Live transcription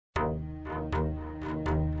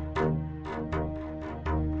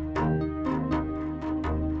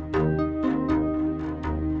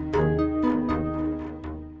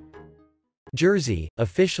Jersey,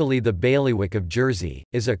 officially the Bailiwick of Jersey,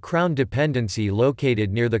 is a crown dependency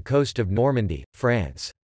located near the coast of Normandy,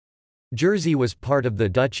 France. Jersey was part of the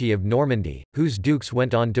Duchy of Normandy, whose dukes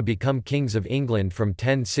went on to become kings of England from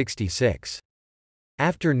 1066.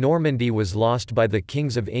 After Normandy was lost by the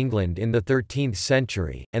kings of England in the 13th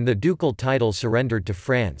century, and the ducal title surrendered to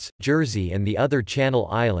France, Jersey and the other Channel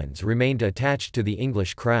Islands remained attached to the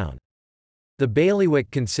English crown. The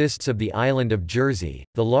bailiwick consists of the island of Jersey,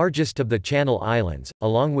 the largest of the Channel Islands,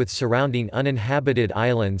 along with surrounding uninhabited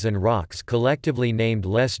islands and rocks collectively named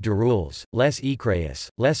Les Dirouilles, Les Écréhous,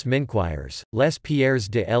 Les Minquiers, Les Pierres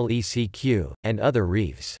de Lecq, and other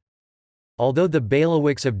reefs. Although the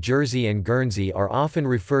bailiwicks of Jersey and Guernsey are often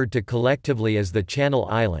referred to collectively as the Channel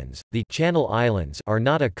Islands, the Channel Islands are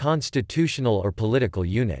not a constitutional or political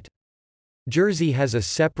unit. Jersey has a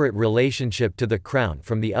separate relationship to the Crown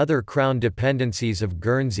from the other Crown dependencies of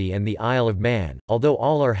Guernsey and the Isle of Man. Although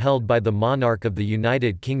all are held by the monarch of the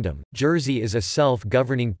United Kingdom, Jersey is a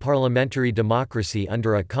self-governing parliamentary democracy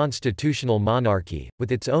under a constitutional monarchy,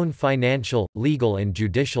 with its own financial, legal and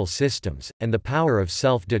judicial systems, and the power of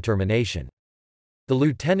self-determination. The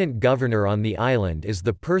lieutenant governor on the island is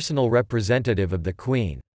the personal representative of the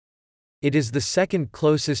Queen. It is the second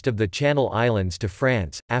closest of the Channel Islands to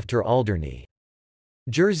France, after Alderney.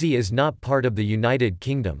 Jersey is not part of the United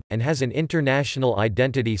Kingdom, and has an international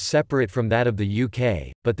identity separate from that of the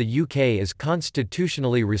UK, but the UK is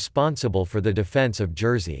constitutionally responsible for the defence of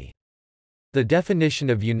Jersey. The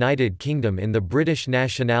definition of United Kingdom in the British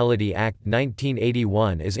Nationality Act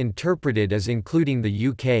 1981 is interpreted as including the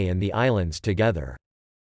UK and the islands together.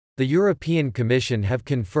 The European Commission have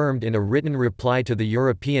confirmed in a written reply to the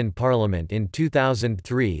European Parliament in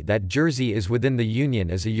 2003 that Jersey is within the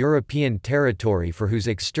Union as a European territory for whose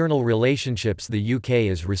external relationships the UK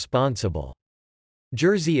is responsible.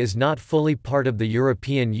 Jersey is not fully part of the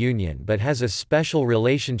European Union but has a special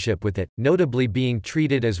relationship with it, notably being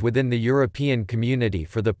treated as within the European Community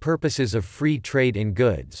for the purposes of free trade in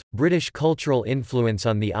goods. British cultural influence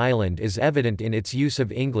on the island is evident in its use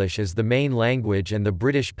of English as the main language and the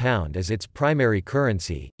British pound as its primary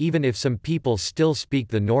currency, even if some people still speak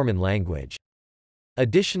the Norman language.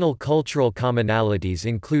 Additional cultural commonalities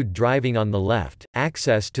include driving on the left,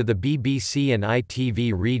 access to the BBC and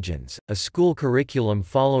ITV regions, a school curriculum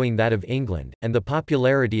following that of England, and the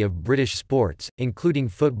popularity of British sports, including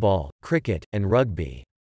football, cricket, and rugby.